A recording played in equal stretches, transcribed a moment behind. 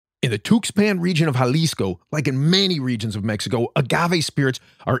In the Tuxpan region of Jalisco, like in many regions of Mexico, agave spirits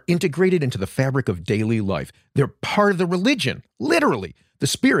are integrated into the fabric of daily life. They're part of the religion, literally. The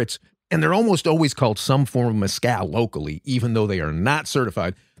spirits, and they're almost always called some form of mezcal locally, even though they are not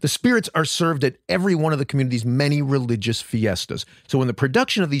certified. The spirits are served at every one of the community's many religious fiestas. So when the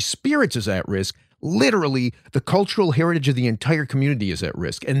production of these spirits is at risk, literally, the cultural heritage of the entire community is at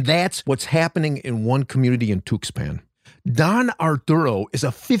risk. And that's what's happening in one community in Tuxpan. Don Arturo is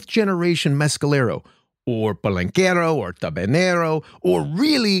a fifth-generation mezcalero, or palenquero, or tabanero, or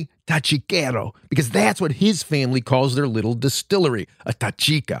really tachiquero, because that's what his family calls their little distillery, a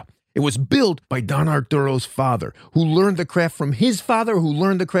tachica. It was built by Don Arturo's father, who learned the craft from his father, who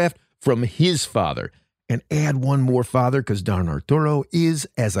learned the craft from his father. And add one more father, because Don Arturo is,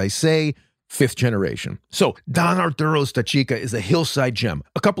 as I say, fifth generation. So Don Arturo's Tachica is a hillside gem.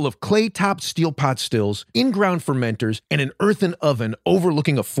 A couple of clay-topped steel pot stills, in-ground fermenters, and an earthen oven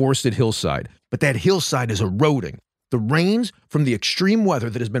overlooking a forested hillside. But that hillside is eroding. The rains from the extreme weather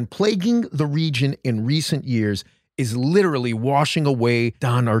that has been plaguing the region in recent years is literally washing away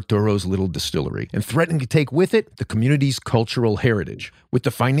Don Arturo's little distillery and threatening to take with it the community's cultural heritage. With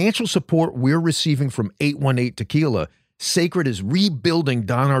the financial support we're receiving from 818 Tequila, Sacred is rebuilding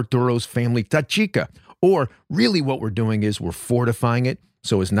Don Arturo's family Tachica, or really what we're doing is we're fortifying it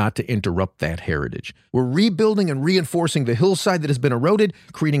so as not to interrupt that heritage. We're rebuilding and reinforcing the hillside that has been eroded,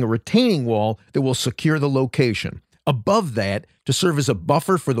 creating a retaining wall that will secure the location. Above that, to serve as a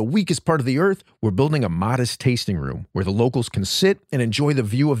buffer for the weakest part of the earth, we're building a modest tasting room where the locals can sit and enjoy the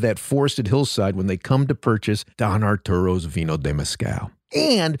view of that forested hillside when they come to purchase Don Arturo's Vino de Mezcal.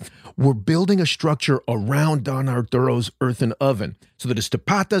 And we're building a structure around Don Arturo's earthen oven so that his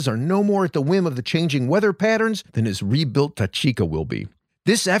tapatas are no more at the whim of the changing weather patterns than his rebuilt Tachica will be.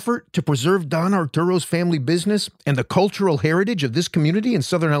 This effort to preserve Don Arturo's family business and the cultural heritage of this community in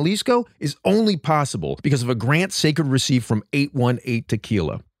southern Jalisco is only possible because of a grant Sacred received from 818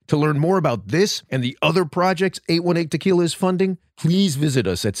 Tequila. To learn more about this and the other projects 818 Tequila is funding, please visit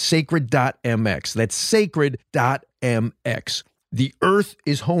us at sacred.mx. That's sacred.mx. The earth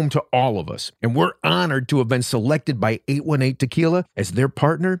is home to all of us, and we're honored to have been selected by 818 Tequila as their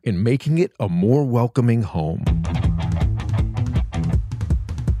partner in making it a more welcoming home.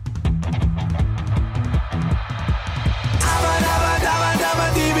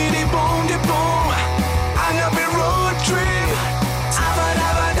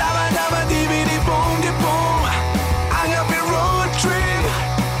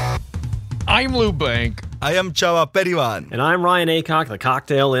 I'm Lou Bank. I am Chava Perivan. And I'm Ryan Aycock, the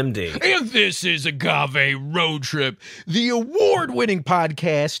Cocktail MD. And this is Agave Road Trip, the award-winning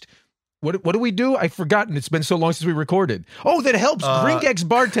podcast. What do we do? I've forgotten. It's been so long since we recorded. Oh, that helps Gringex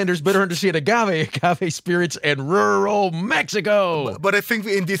bartenders better understand agave spirits, and rural Mexico. But I think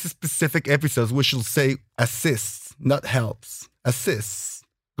in these specific episodes, we should say assists, not helps. Assists.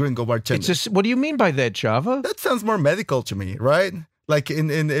 Gringo bartenders. What do you mean by that, Chava? That sounds more medical to me, right? Like in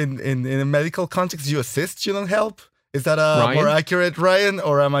a medical context, you assist, you don't help? Is that more accurate, Ryan,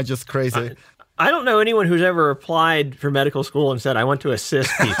 or am I just crazy? I don't know anyone who's ever applied for medical school and said, I want to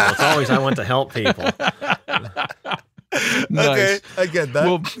assist people. It's always, I want to help people. Nice. Okay, I get that.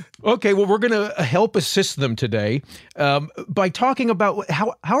 Well, we're going to help assist them today by talking about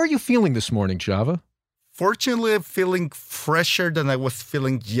how are you feeling this morning, Chava? Fortunately, I'm feeling fresher than I was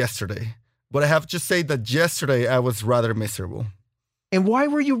feeling yesterday. But I have to say that yesterday I was rather miserable. And why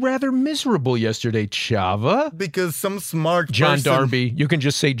were you rather miserable yesterday, Chava? Because some smart John person... Darby. You can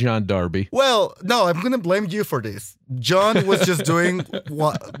just say John Darby. Well, no, I'm going to blame you for this. John was just doing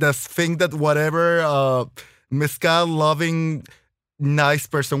the thing that whatever mezcal-loving nice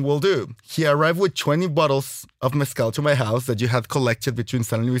person will do. He arrived with 20 bottles of mezcal to my house that you had collected between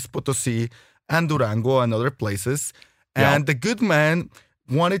San Luis Potosí and Durango and other places. And the good man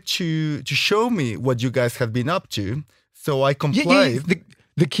wanted to show me what you guys had been up to. So I complied.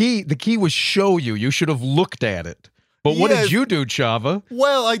 The key was show you. You should have looked at it. But what did you do, Chava?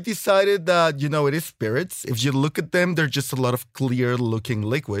 Well, I decided that, it is spirits. If you look at them, they're just a lot of clear-looking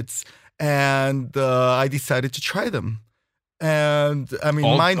liquids. And I decided to try them. And, I mean,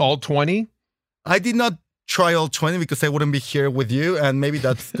 all 20? I did not try all 20 because I wouldn't be here with you. And maybe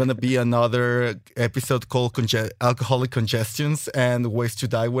that's going to be another episode called Alcoholic Congestions and Ways to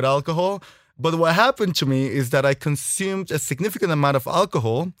Die with Alcohol. But what happened to me is that I consumed a significant amount of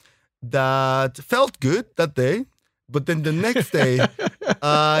alcohol that felt good that day. But then the next day,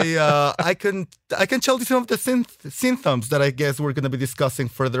 I can tell you some of the symptoms that I guess we're going to be discussing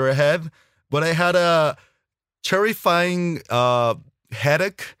further ahead. But I had a terrifying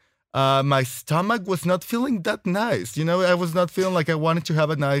headache. my stomach was not feeling that nice. I was not feeling like I wanted to have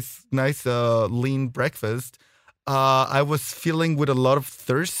a nice, lean breakfast. I was feeling with a lot of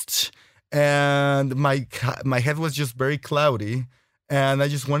thirst, and my head was just very cloudy, and I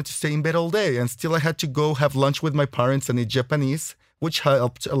just wanted to stay in bed all day. And still, I had to go have lunch with my parents and eat Japanese, which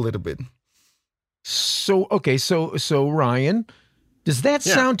helped a little bit. So okay, so Ryan, does that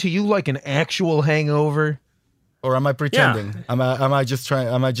sound to you like an actual hangover? Or am I pretending? Yeah. Am I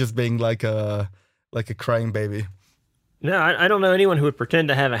just being like a crying baby? No, I don't know anyone who would pretend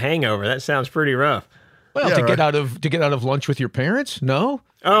to have a hangover. That sounds pretty rough. Well, to get out of lunch with your parents? No?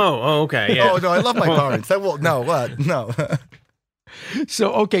 Oh, okay. Yeah. Oh no, I love my parents. No.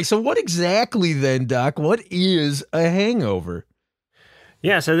 So what exactly then, Doc? What is a hangover?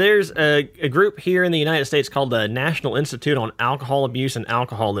 Yeah, so there's a group here in the United States called the National Institute on Alcohol Abuse and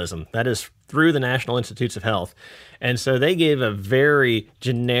Alcoholism. That is through the National Institutes of Health. And so they gave a very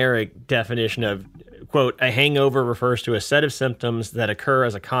generic definition of, quote, a hangover refers to a set of symptoms that occur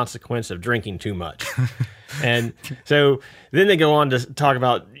as a consequence of drinking too much. And so then they go on to talk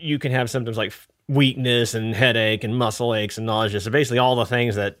about you can have symptoms like weakness and headache and muscle aches and nausea. So basically all the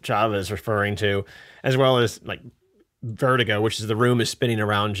things that Chava is referring to, as well as like vertigo, which is the room is spinning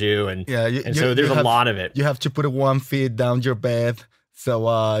around you, and so there's a lot of it. You have to put 1 foot down your bed,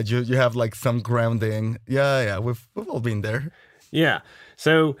 so you have like some grounding. Yeah, we've all been there. Yeah,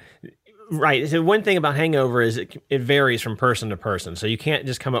 so right. So one thing about hangover is it varies from person to person. So you can't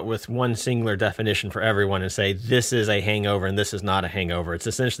just come up with one singular definition for everyone and say this is a hangover and this is not a hangover. It's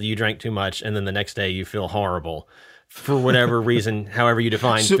essentially you drank too much and then the next day you feel horrible. For whatever reason, however you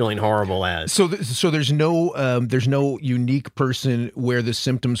define feeling horrible as. So there's no unique person where the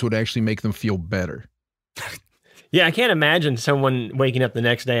symptoms would actually make them feel better. Yeah, I can't imagine someone waking up the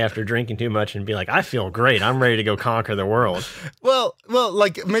next day after drinking too much and be like, I feel great. I'm ready to go conquer the world. Well,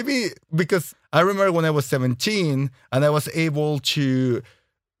 like maybe because I remember when I was 17 and I was able to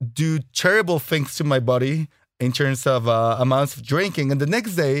do terrible things to my body in terms of amounts of drinking. And the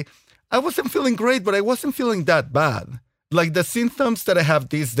next day, I wasn't feeling great, but I wasn't feeling that bad. Like the symptoms that I have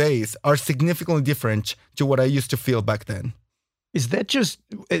these days are significantly different to what I used to feel back then. Is that just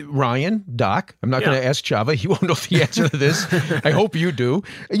Ryan, Doc? I'm not going to ask Chava. He won't know the answer to this. I hope you do.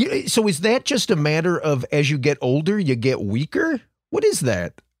 So is that just a matter of as you get older, you get weaker? What is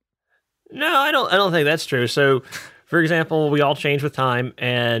that? No, I don't think that's true. So, for example, we all change with time,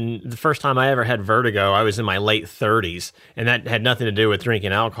 and the first time I ever had vertigo, I was in my late 30s, and that had nothing to do with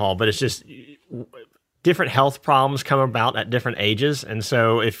drinking alcohol, but it's just different health problems come about at different ages. And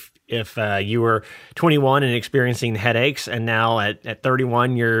so if you were 21 and experiencing headaches, and now at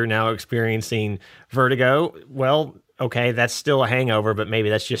 31, you're now experiencing vertigo, well, okay, that's still a hangover, but maybe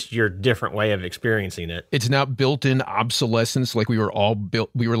that's just your different way of experiencing it. It's not built-in obsolescence, like we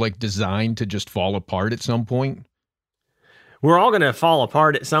were like designed to just fall apart at some point. We're all going to fall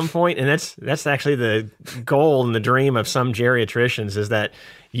apart at some point, and that's actually the goal and the dream of some geriatricians is that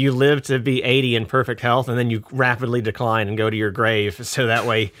you live to be 80 in perfect health, and then you rapidly decline and go to your grave, so that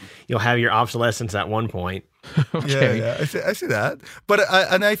way you'll have your obsolescence at one point. Okay. Yeah, I see that. But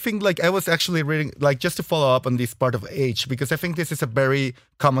I think like I was actually reading, like just to follow up on this part of age, because I think this is a very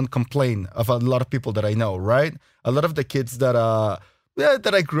common complaint of a lot of people that I know, right? A lot of the kids that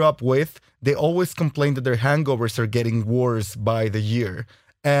I grew up with, they always complain that their hangovers are getting worse by the year.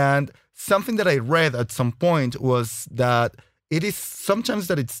 And something that I read at some point was that it is sometimes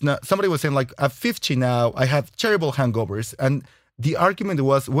that it's not, somebody was saying like, at 50 now, I have terrible hangovers. And the argument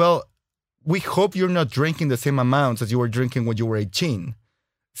was, well, we hope you're not drinking the same amounts as you were drinking when you were 18.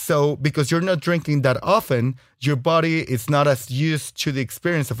 So because you're not drinking that often, your body is not as used to the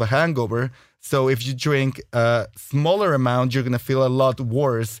experience of a hangover. So if you drink a smaller amount, you're going to feel a lot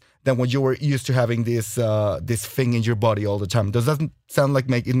worse than when you were used to having this thing in your body all the time. Does that sound like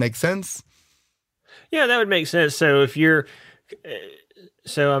it makes sense? Yeah, that would make sense. So if you're,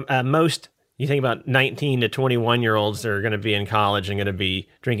 most, you think about 19 to 21-year-olds are going to be in college and going to be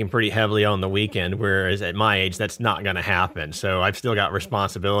drinking pretty heavily on the weekend, whereas at my age, that's not going to happen. So I've still got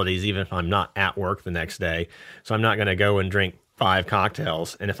responsibilities, even if I'm not at work the next day. So I'm not going to go and drink 5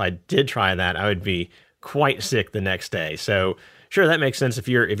 cocktails. And if I did try that, I would be quite sick the next day. So sure, that makes sense if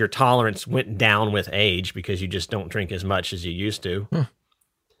your tolerance went down with age because you just don't drink as much as you used to.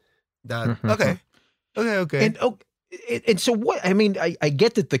 Okay. And so what? I mean, I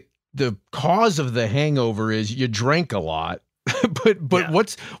get that the cause of the hangover is you drank a lot, but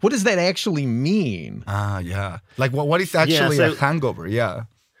what does that actually mean? Yeah. Like what is actually a hangover? Yeah.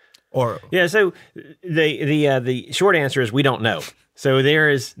 So the short answer is we don't know. So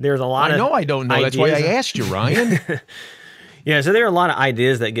there's a lot of I don't know. That's why I asked you, Ryan. Yeah, so there are a lot of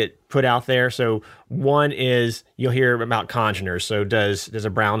ideas that get put out there. So one is you'll hear about congeners. So does a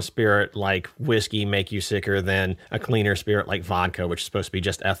brown spirit like whiskey make you sicker than a cleaner spirit like vodka, which is supposed to be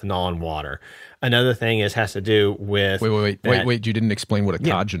just ethanol and water? Another thing has to do with wait. You didn't explain what a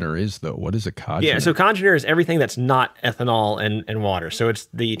congener is, though. What is a congener? Yeah, so congener is everything that's not ethanol and water. So it's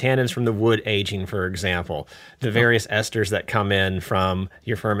the tannins from the wood aging, for example, the various esters that come in from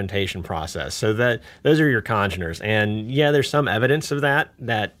your fermentation process. So those are your congeners. And yeah, there's some evidence of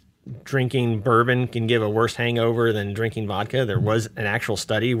that drinking bourbon can give a worse hangover than drinking vodka. There was an actual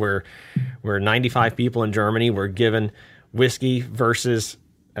study where 95 people in Germany were given whiskey versus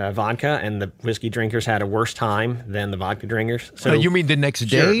vodka, and the whiskey drinkers had a worse time than the vodka drinkers. So you mean the next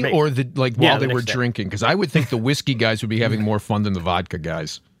day, or while they were drinking? Because I would think the whiskey guys would be having more fun than the vodka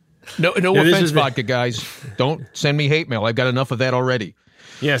guys. No offense, vodka guys. Don't send me hate mail. I've got enough of that already.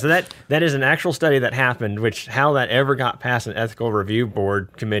 Yeah, so that is an actual study that happened, which how that ever got past an ethical review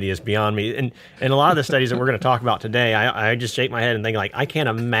board committee is beyond me. And a lot of the studies that we're going to talk about today, I just shake my head and think, like, I can't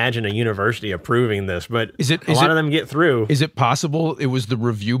imagine a university approving this, but a lot of them get through. Is it possible it was the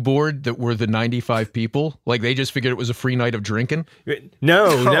review board that were the 95 people? Like, they just figured it was a free night of drinking?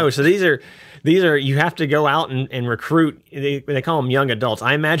 No. So these are you have to go out and recruit. They call them young adults.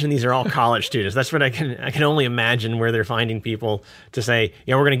 I imagine these are all college students. That's what I can only imagine, where they're finding people to say,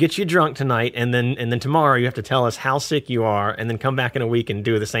 we're going to get you drunk tonight, and then tomorrow you have to tell us how sick you are, and then come back in a week and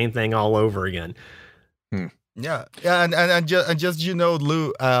do the same thing all over again. Yeah, and just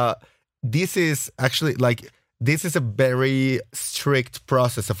Lou, this is actually this is a very strict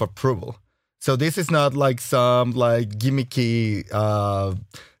process of approval. So this is not like some gimmicky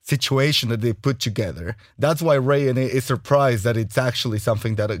situation that they put together. That's why Ryan is surprised that it's actually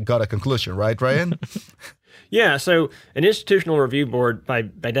something that got a conclusion, right, Ryan? Yeah, so an institutional review board, by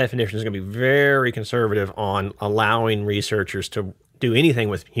definition, is going to be very conservative on allowing researchers to do anything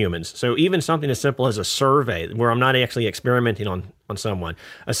with humans. So even something as simple as a survey, where I'm not actually experimenting on someone,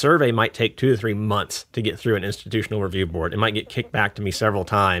 a survey might take 2 to 3 months to get through an institutional review board. It might get kicked back to me several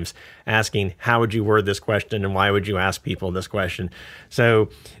times asking, how would you word this question and why would you ask people this question? So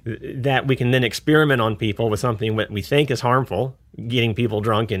that we can then experiment on people with something that we think is harmful, getting people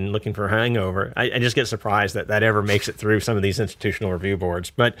drunk and looking for a hangover. I just get surprised that ever makes it through some of these institutional review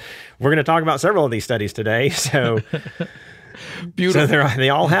boards. But we're going to talk about several of these studies today. So beautiful. So they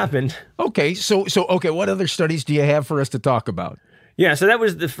all happened. Okay. So what other studies do you have for us to talk about? Yeah. So that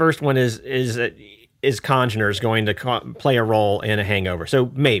was the first one. Is congeners going to play a role in a hangover?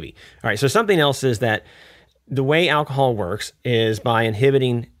 So maybe. All right. So something else is that the way alcohol works is by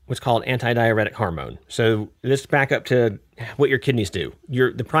inhibiting what's called antidiuretic hormone. So let's back up to what your kidneys do.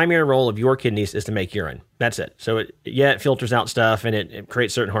 The primary role of your kidneys is to make urine. That's it. So it filters out stuff and it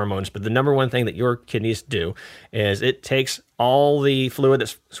creates certain hormones. But the number one thing that your kidneys do is it takes all the fluid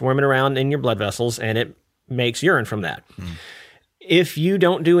that's swarming around in your blood vessels and it makes urine from that. If you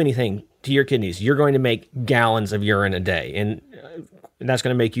don't do anything to your kidneys, you're going to make gallons of urine a day. And that's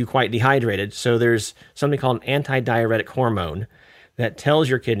going to make you quite dehydrated. So there's something called an antidiuretic hormone that tells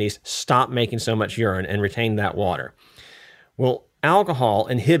your kidneys, stop making so much urine and retain that water. Well, alcohol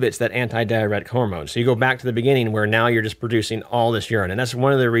inhibits that antidiuretic hormone. So you go back to the beginning where now you're just producing all this urine. And that's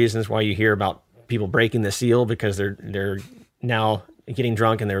one of the reasons why you hear about people breaking the seal, because they're now getting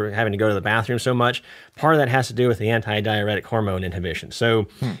drunk and they're having to go to the bathroom so much. Part of that has to do with the antidiuretic hormone inhibition. So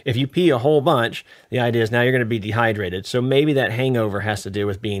if you pee a whole bunch, the idea is now you're going to be dehydrated. So maybe that hangover has to do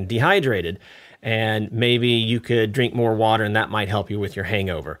with being dehydrated. And maybe you could drink more water and that might help you with your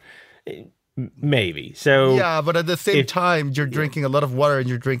hangover. Maybe. So yeah, but at the same time, you're drinking a lot of water and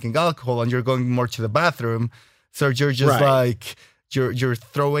you're drinking alcohol and you're going more to the bathroom. So you're just you're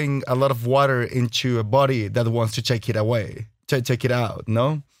throwing a lot of water into a body that wants to take it away, take it out,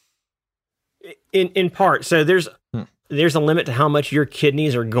 no? In part. So there's a limit to how much your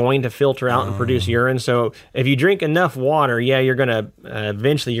kidneys are going to filter out and produce urine. So if you drink enough water, you're going to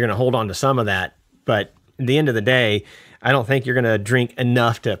eventually you're going to hold on to some of that. But at the end of the day, I don't think you're going to drink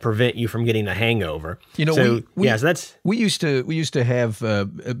enough to prevent you from getting a hangover. So that's we used to have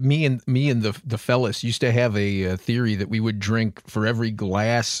me and the fellas used to have a theory that we would drink for every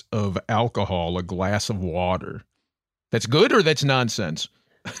glass of alcohol a glass of water. That's good or that's nonsense?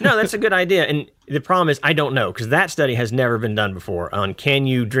 No, that's a good idea. And the problem is I don't know, because that study has never been done before on can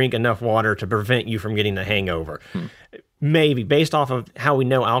you drink enough water to prevent you from getting a hangover. Maybe based off of how we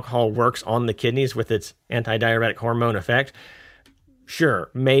know alcohol works on the kidneys with its antidiuretic hormone effect. Sure,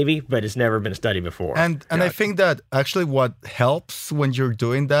 maybe, but it's never been studied before. And I think that actually what helps when you're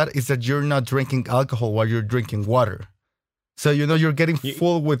doing that is that you're not drinking alcohol while you're drinking water. So, you're getting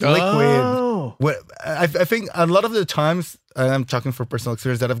full with liquid Well, I think a lot of the times, and I'm talking for personal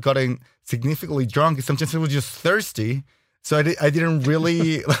experience, that I've gotten significantly drunk, is sometimes I was just thirsty. So I didn't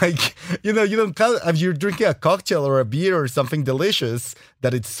really like, you don't if you're drinking a cocktail or a beer or something delicious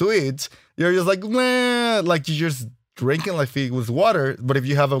that it's sweet, you're just like, meh, like you're just drinking like if it was water. But if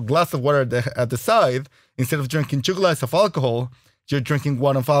you have a glass of water at the side, instead of drinking 2 glasses of alcohol, you're drinking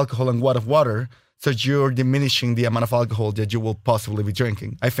 1 of alcohol and 1 of water. So you're diminishing the amount of alcohol that you will possibly be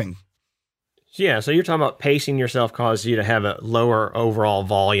drinking, I think. Yeah, so you're talking about pacing yourself causes you to have a lower overall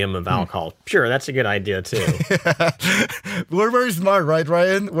volume of alcohol. Sure, that's a good idea too. We're very smart, right,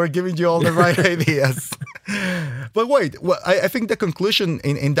 Ryan? We're giving you all the right ideas. But wait, I think the conclusion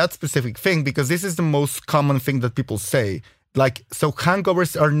in that specific thing, because this is the most common thing that people say, like, so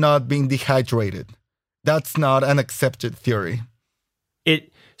hangovers are not being dehydrated. That's not an accepted theory.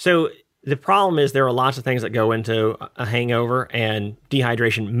 So the problem is there are lots of things that go into a hangover, and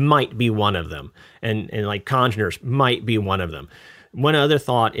dehydration might be one of them. And like congeners might be one of them. One other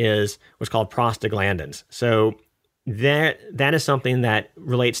thought is what's called prostaglandins. So that is something that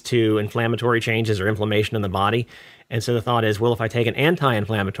relates to inflammatory changes or inflammation in the body. And so the thought is, well, if I take an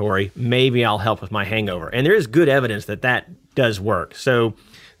anti-inflammatory, maybe I'll help with my hangover. And there is good evidence that does work. So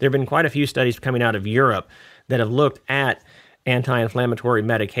there have been quite a few studies coming out of Europe that have looked at anti-inflammatory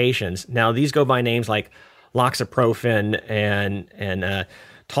medications. Now, these go by names like loxaprofen and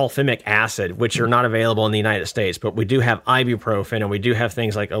tolfimic acid, which are not available in the United States, but we do have ibuprofen and we do have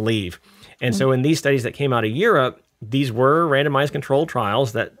things like Aleve. And so in these studies that came out of Europe, these were randomized controlled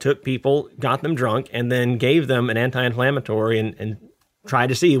trials that took people, got them drunk, and then gave them an anti-inflammatory and tried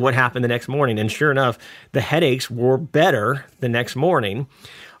to see what happened the next morning. And sure enough, the headaches were better the next morning,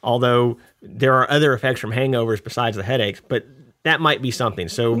 although there are other effects from hangovers besides the headaches, but that might be something.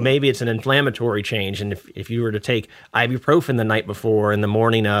 So maybe it's an inflammatory change. And if you were to take ibuprofen the night before and the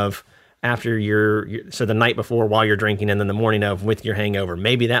morning of so the night before while you're drinking and then the morning of with your hangover,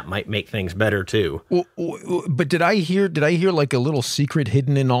 maybe that might make things better too. Well, but did I hear like a little secret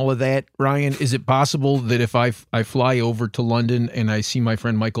hidden in all of that, Ryan? Is it possible that if I fly over to London and I see my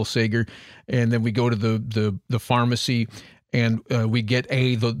friend Michael Sager, and then we go to the pharmacy and we get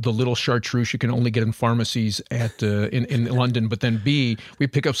the little chartreuse you can only get in pharmacies in London, but then B, we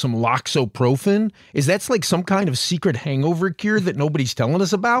pick up some loxaprofen? Is that like some kind of secret hangover cure that nobody's telling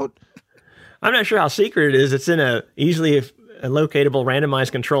us about? I'm not sure how secret it is. It's in a easily a locatable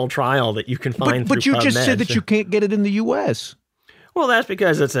randomized controlled trial that you can find through But you just PubMed. said that you can't get it in the U.S. Well, that's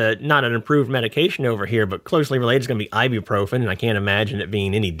because it's not an approved medication over here, but closely related is going to be ibuprofen, and I can't imagine it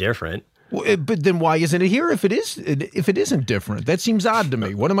being any different. Well, but then why isn't it here if it isn't different? That seems odd to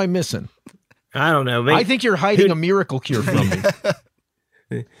me. What am I missing? I don't know. Maybe, I think you're hiding a miracle cure from me.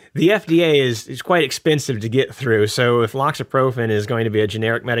 The FDA is quite expensive to get through, so if loxaprofen is going to be a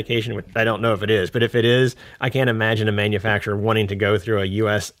generic medication, which I don't know if it is, but if it is, I can't imagine a manufacturer wanting to go through a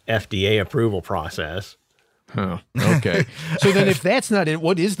U.S. FDA approval process. Huh. Okay. So then if that's not it,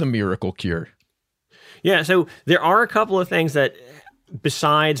 what is the miracle cure? Yeah, so there are a couple of things that,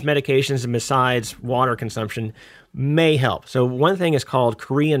 besides medications and besides water consumption, may help. So one thing is called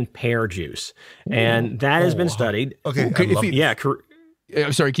Korean pear juice, and that has been studied. Okay,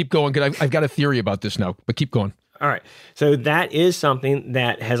 I'm sorry, keep going, because I've got a theory about this now, but keep going. All right. So that is something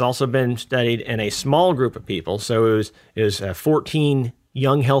that has also been studied in a small group of people. So it was 14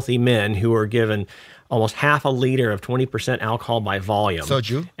 young, healthy men who were given almost half a liter of 20% alcohol by volume.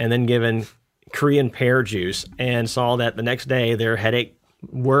 Soju. And then given Korean pear juice, and saw that the next day both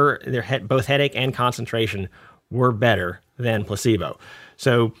headache and concentration were better than placebo.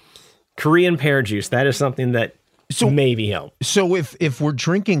 So Korean pear juice, that is something that maybe help. So if we're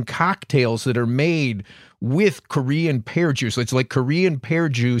drinking cocktails that are made with Korean pear juice, it's like Korean pear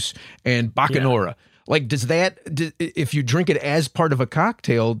juice and Bacanora. Yeah. Like, if you drink it as part of a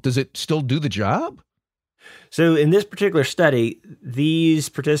cocktail, does it still do the job? So in this particular study, these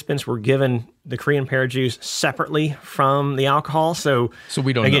participants were given the Korean pear juice separately from the alcohol. So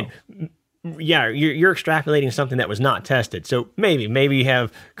we don't know. Yeah, you're extrapolating something that was not tested. So maybe you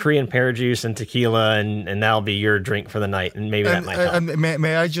have Korean pear juice and tequila, and that'll be your drink for the night, and maybe that might help. And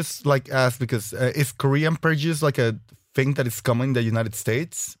may I just ask, because is Korean pear juice like a thing that is common in the United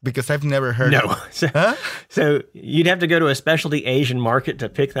States? Because I've never heard of it. So you'd have to go to a specialty Asian market to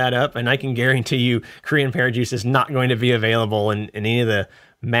pick that up, and I can guarantee you Korean pear juice is not going to be available in any of the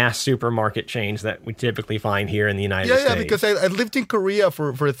mass supermarket chains that we typically find here in the United States. Yeah, because I lived in Korea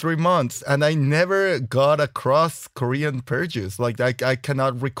for 3 months, and I never got across Korean pear juice. Like, I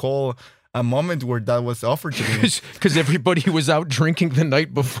cannot recall a moment where that was offered to me. Because everybody was out drinking the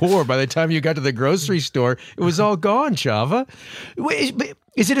night before. By the time you got to the grocery store, it was all gone, Chava.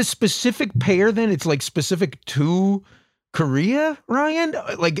 Is it a specific pear then? It's like specific to Korea, Ryan?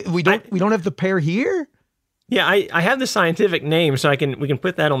 Like we don't have the pear here? Yeah, I have the scientific name, so we can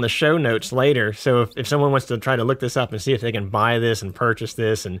put that on the show notes later. So if someone wants to try to look this up and see if they can buy this and purchase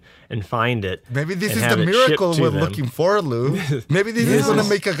this and find it. Maybe this is the miracle we're looking for, Lou. Maybe this is going to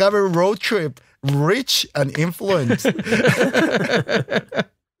make Agave road trip rich and influent.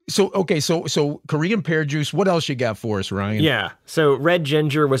 So Korean pear juice, what else you got for us, Ryan? Yeah, so red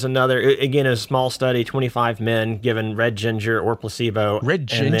ginger was another, again, a small study, 25 men given red ginger or placebo. Red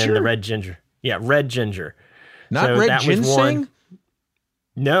ginger? And then the red ginger. Yeah, red ginger. Not so red ginseng?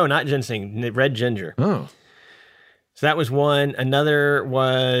 No, not ginseng, red ginger. Oh. So that was one. Another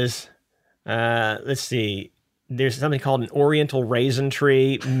was, let's see, there's something called an oriental raisin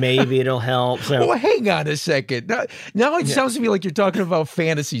tree. Maybe it'll help. So, oh, hang on a second. Now it sounds to me like you're talking about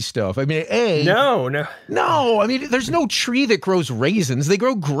fantasy stuff. I mean, No. I mean, there's no tree that grows raisins. They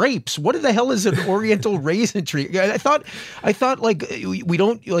grow grapes. What the hell is an oriental raisin tree? I thought like we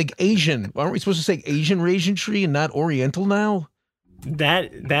don't like Asian. Aren't we supposed to say Asian raisin tree and not oriental now?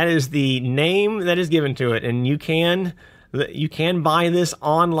 That is the name that is given to it, and you can buy this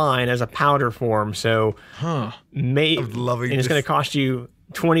online as a powder form. So, I'm loving and it's going to cost you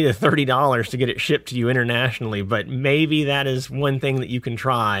 $20 to $30 to get it shipped to you internationally. But maybe that is one thing that you can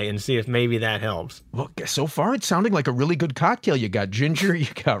try and see if maybe that helps. Well, so far it's sounding like a really good cocktail. You got ginger, you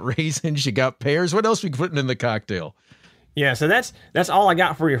got raisins, you got pears. What else are we putting in the cocktail? Yeah, so that's all I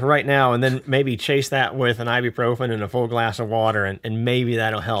got for you for right now, and then maybe chase that with an ibuprofen and a full glass of water, and maybe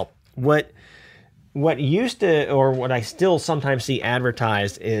that'll help. What used to, or what I still sometimes see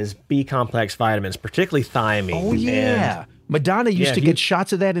advertised is B-complex vitamins, particularly thiamine. Oh, yeah. Madonna used to get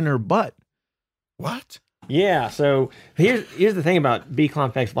shots of that in her butt. What? Yeah, so here's the thing about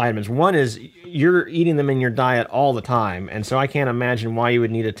B-complex vitamins. One is you're eating them in your diet all the time, and so I can't imagine why you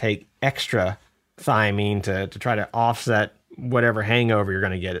would need to take extra thiamine to try to offset whatever hangover you're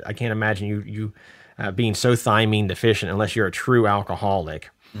going to get. I can't imagine you being so thiamine deficient unless you're a true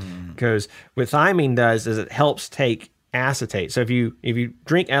alcoholic. Because what thiamine does is it helps take acetate. So if you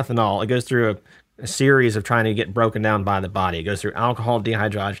drink ethanol, it goes through a series of trying to get broken down by the body. It goes through alcohol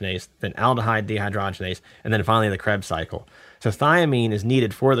dehydrogenase, then aldehyde dehydrogenase, and then finally the Krebs cycle. So thiamine is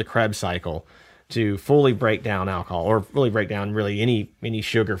needed for the Krebs cycle to fully break down alcohol, or fully break down really any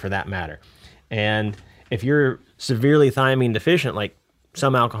sugar for that matter. And if you're severely thiamine deficient, like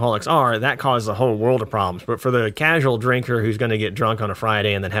some alcoholics are, that causes a whole world of problems. But for the casual drinker who's going to get drunk on a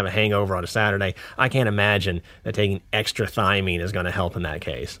Friday and then have a hangover on a Saturday, I can't imagine that taking extra thiamine is going to help in that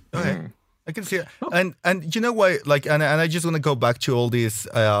case. Okay. I can see it. And you know why, like, and I just want to go back to all these,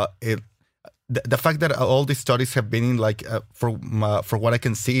 the fact that all these studies have been in, like, for what I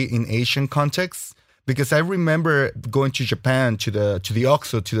can see in Asian contexts. Because I remember going to Japan to the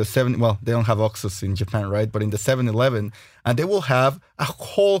OXXO, to the 7, well, they don't have OXXOs in Japan, right? But in the 7-Eleven, and they will have a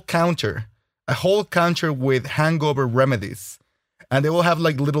whole counter with hangover remedies. And they will have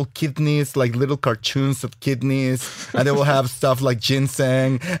like little kidneys, like little cartoons of kidneys, and they will have stuff like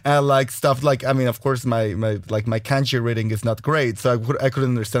ginseng and like stuff like, I mean, of course, my kanji reading is not great, so I couldn't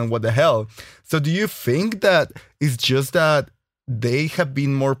understand what the hell. So do you think that it's just that they have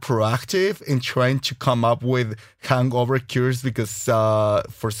been more proactive in trying to come up with hangover cures because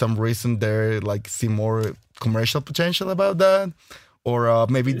for some reason they're like see more commercial potential about that, or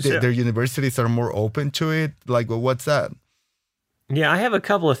maybe their universities are more open to it? Like, well, what's that? Yeah, I have a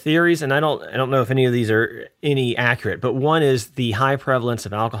couple of theories, and I don't know if any of these are any accurate, but one is the high prevalence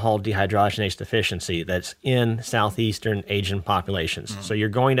of alcohol dehydrogenase deficiency that's in Southeastern Asian populations. So you're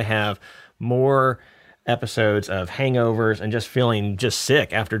going to have more episodes of hangovers and just feeling just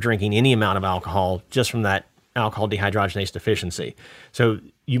sick after drinking any amount of alcohol just from that alcohol dehydrogenase deficiency. So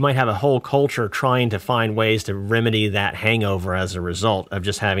you might have a whole culture trying to find ways to remedy that hangover as a result of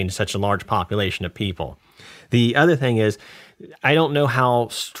just having such a large population of people. The other thing is, I don't know how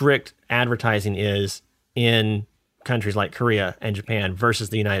strict advertising is in countries like Korea and Japan versus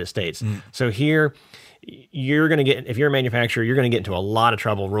the United States. So here, you're going to get, if you're a manufacturer, you're going to get into a lot of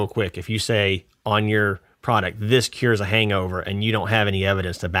trouble real quick if you say on your product, this cures a hangover, and you don't have any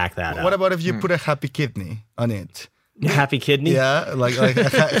evidence to back that up. What about if you put a happy kidney on it? Happy kidney? Yeah, like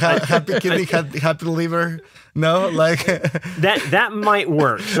happy kidney, happy liver. No, like that might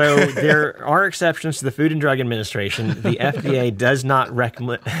work. So there are exceptions to the Food and Drug Administration. The FDA does not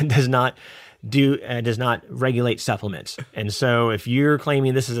regulate supplements. And so if you're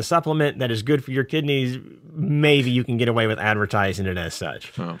claiming this is a supplement that is good for your kidneys, maybe you can get away with advertising it as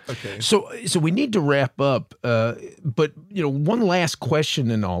such. Oh. Okay. So we need to wrap up. But one last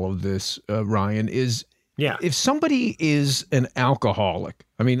question in all of this, Ryan, is Yeah. if somebody is an alcoholic,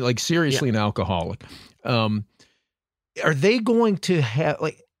 I mean, like seriously an alcoholic, are they going to have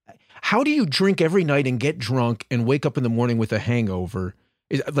how do you drink every night and get drunk and wake up in the morning with a hangover?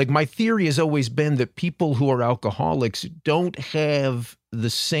 Like my theory has always been that people who are alcoholics don't have the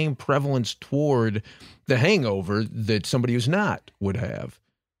same prevalence toward the hangover that somebody who's not would have.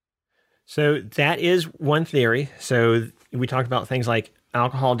 So that is one theory. So we talked about things like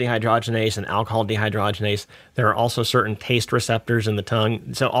alcohol dehydrogenase and alcohol dehydrogenase. There are also certain taste receptors in the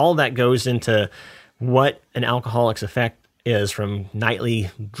tongue. So all of that goes into what an alcoholic's effect is from nightly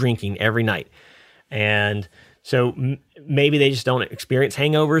drinking every night. And so maybe they just don't experience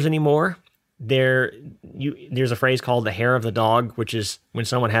hangovers anymore. There's a phrase called the hair of the dog, which is when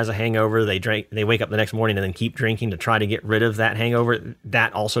someone has a hangover, they wake up the next morning and then keep drinking to try to get rid of that hangover.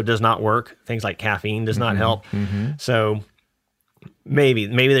 That also does not work. Things like caffeine does not help. Mm-hmm. So maybe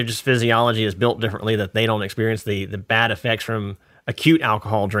their just physiology is built differently, that they don't experience the bad effects from acute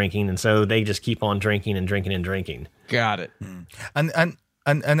alcohol drinking, and so they just keep on drinking and drinking and drinking. Got it. And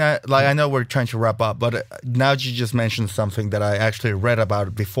I know we're trying to wrap up, but now you just mentioned something that I actually read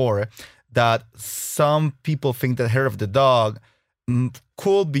about before, that some people think that hair of the dog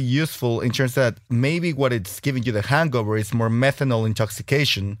could be useful in terms that maybe what it's giving you the hangover is more methanol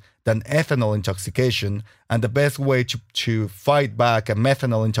intoxication than ethanol intoxication, and the best way to fight back a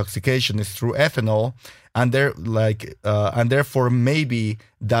methanol intoxication is through ethanol, and therefore maybe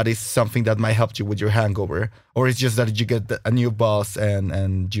that is something that might help you with your hangover, or it's just that you get a new boss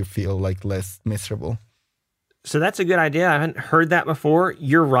and you feel like less miserable. So that's a good idea. I haven't heard that before.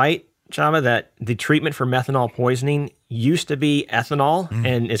 You're right, Chava, that the treatment for methanol poisoning used to be ethanol. Mm.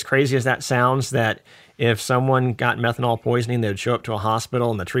 And as crazy as that sounds, that if someone got methanol poisoning, they would show up to a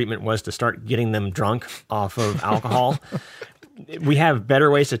hospital and the treatment was to start getting them drunk off of alcohol. We have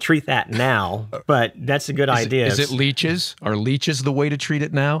better ways to treat that now, but that's a good idea. Is it leeches? Are leeches the way to treat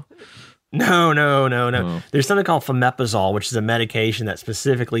it now? No. Oh. There's something called fomepizole, which is a medication that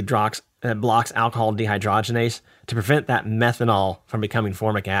specifically blocks alcohol dehydrogenase to prevent that methanol from becoming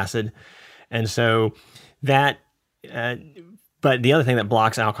formic acid. And so that, but the other thing that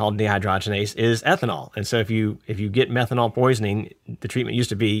blocks alcohol dehydrogenase is ethanol. And so if you get methanol poisoning, the treatment used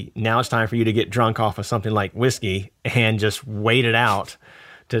to be, now it's time for you to get drunk off of something like whiskey and just wait it out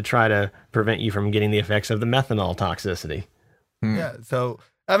to try to prevent you from getting the effects of the methanol toxicity. Yeah. So,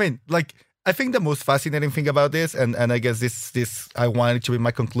 I mean, I think the most fascinating thing about this, and I guess this I wanted to be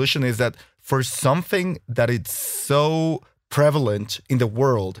my conclusion, is that for something that it's so prevalent in the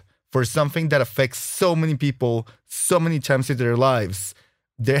world, for something that affects so many people so many times in their lives,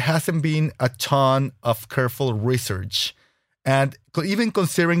 there hasn't been a ton of careful research. And even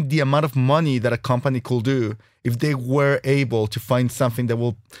considering the amount of money that a company could do if they were able to find something that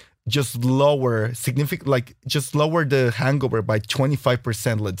will just lower the hangover by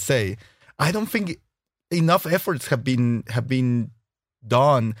 25%, let's say, I don't think enough efforts have been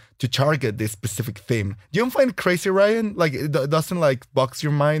done to target this specific theme. Do you find it crazy, Ryan? It doesn't box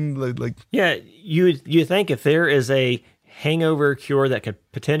your mind? Yeah, you think if there is a hangover cure that could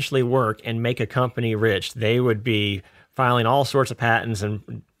potentially work and make a company rich, they would be filing all sorts of patents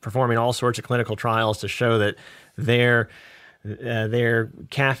and performing all sorts of clinical trials to show that their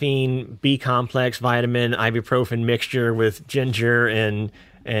caffeine, B complex, vitamin, ibuprofen mixture with ginger and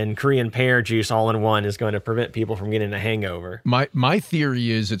Korean pear juice all in one is going to prevent people from getting a hangover. My theory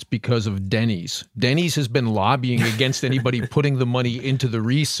is it's because of Denny's. Denny's has been lobbying against anybody putting the money into the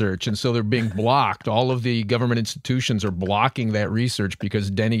research, and so they're being blocked. All of the government institutions are blocking that research because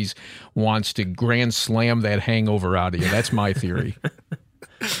Denny's wants to grand slam that hangover out of you. That's my theory.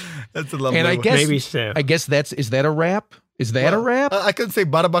 That's a lovely and I one. guess, Maybe so. I guess is that a wrap? Is that a wrap? I can say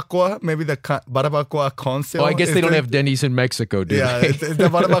Barbacoa, maybe the Barbacoa Council. Oh, I guess they don't have Denny's in Mexico, do they? It's the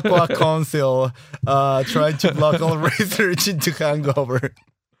Barbacoa Council trying to block all research into hangover.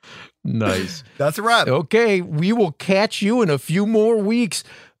 Nice. That's a wrap. Okay, we will catch you in a few more weeks.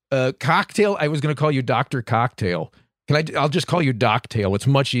 Cocktail, I was going to call you Dr. Cocktail. I'll just call you Doctail. It's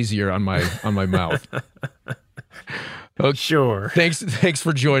much easier on my mouth. Okay. Sure. Thanks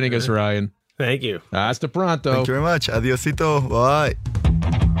for joining us, Ryan. Thank you. Hasta pronto. Thank you very much. Adiosito. Bye.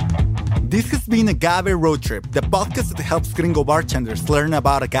 This has been Agave Road Trip, the podcast that helps gringo bartenders learn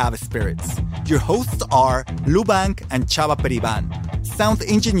about agave spirits. Your hosts are Lou Bank and Chava Periban. Sound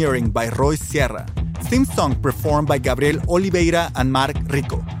engineering by Roy Sierra. Theme song performed by Gabriel Oliveira and Mark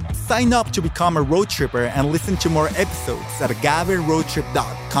Rico. Sign up to become a road tripper and listen to more episodes at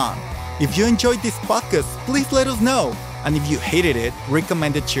agaveroadtrip.com. If you enjoyed this podcast, please let us know. And if you hated it,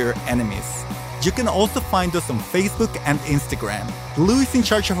 recommend it to your enemies. You can also find us on Facebook and Instagram. Lou is in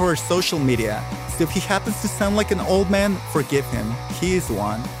charge of our social media, so if he happens to sound like an old man, forgive him. He is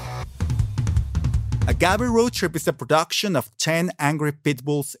one. Agave Road Trip is a production of 10 Angry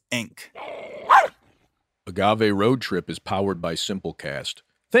Pitbulls, Inc. Agave Road Trip is powered by Simplecast.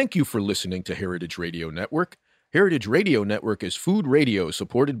 Thank you for listening to Heritage Radio Network. Heritage Radio Network is food radio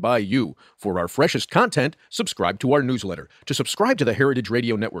supported by you. For our freshest content, subscribe to our newsletter. To subscribe to the Heritage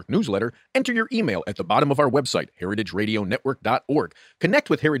Radio Network newsletter, enter your email at the bottom of our website, heritageradionetwork.org. Connect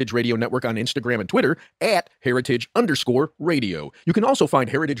with Heritage Radio Network on Instagram and Twitter at heritage_radio. You can also find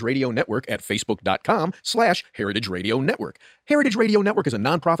Heritage Radio Network at facebook.com/Heritage Radio Network. Heritage Radio Network is a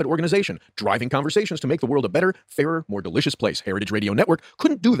nonprofit organization driving conversations to make the world a better, fairer, more delicious place. Heritage Radio Network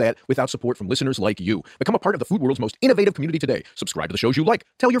couldn't do that without support from listeners like you. Become a part of the food world's most innovative community today. Subscribe to the shows you like,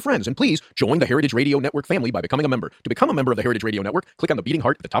 tell your friends, and please join the Heritage Radio Network family by becoming a member. To become a member of the Heritage Radio Network, click on the beating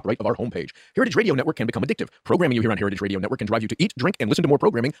heart at the top right of our homepage. Heritage Radio Network can become addictive. Programming you hear on Heritage Radio Network can drive you to eat, drink, and listen to more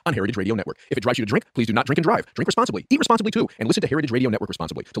programming on Heritage Radio Network. If it drives you to drink, please do not drink and drive. Drink responsibly, eat responsibly too, and listen to Heritage Radio Network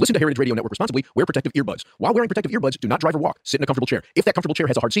responsibly. To listen to Heritage Radio Network responsibly, wear protective earbuds. While wearing protective earbuds, do not drive or walk. Sit in a comfortable chair. If that comfortable chair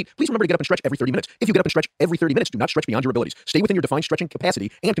has a hard seat, please remember to get up and stretch every 30 minutes. If you get up and stretch every 30 minutes, do not stretch beyond your abilities. Stay within your defined stretching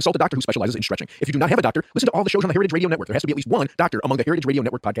capacity and consult a doctor who specializes in stretching. If you do not have a doctor, listen to all the shows on the Heritage Radio Network. There has to be at least one doctor among the Heritage Radio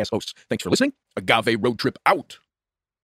Network podcast hosts. Thanks for listening. Agave Road Trip out.